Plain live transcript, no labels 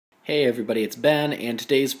Hey everybody, it's Ben, and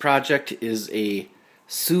today's project is a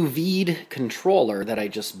Sous-Vide controller that I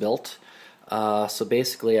just built. So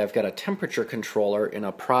basically I've got a temperature controller in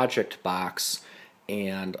a project box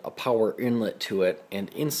and a power inlet to it, and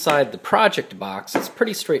inside the project box it's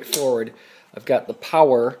pretty straightforward. I've got the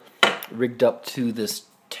power rigged up to this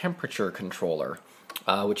temperature controller,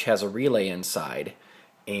 which has a relay inside,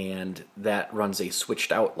 and that runs a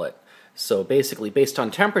switched outlet. So basically, based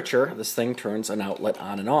on temperature, this thing turns an outlet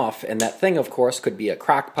on and off, and that thing, of course, could be a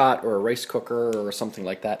crock-pot or a rice cooker or something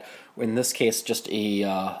like that. In this case, just a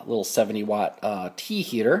little 70-watt tea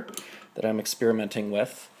heater that I'm experimenting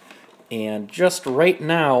with. And just right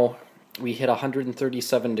now, we hit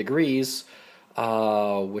 137 degrees,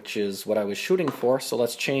 which is what I was shooting for, so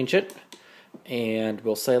let's change it. And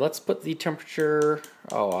we'll say, let's put the temperature,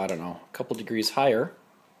 I don't know, a couple degrees higher.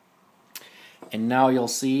 And now you'll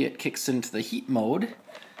see it kicks into the heat mode,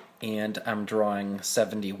 and I'm drawing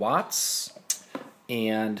 70 watts.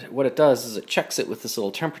 And what it does is it checks it with this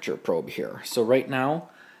little temperature probe here. So right now,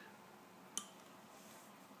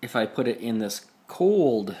 if I put it in this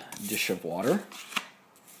cold dish of water,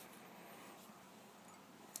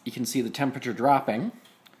 you can see the temperature dropping,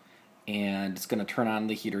 and it's going to turn on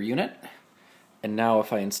the heater unit. And now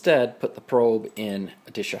if I instead put the probe in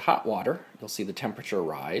a dish of hot water, you'll see the temperature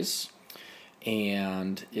rise,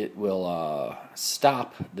 and it will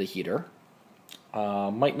stop the heater.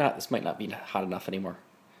 This might not be hot enough anymore.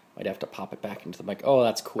 Might have to pop it back into the mic. Oh,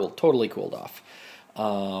 that's cool. Totally cooled off.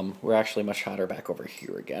 We're actually much hotter back over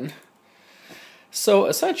here again. So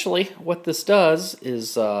essentially what this does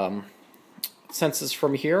is senses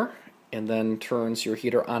from here and then turns your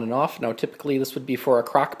heater on and off. Now typically this would be for a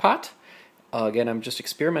crock-pot. Again, I'm just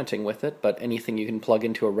experimenting with it, but anything you can plug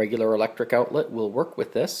into a regular electric outlet will work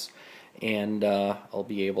with this. And I'll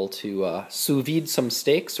be able to sous vide some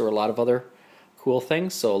steaks or a lot of other cool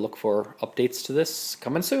things, so look for updates to this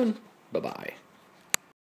coming soon. Bye-bye.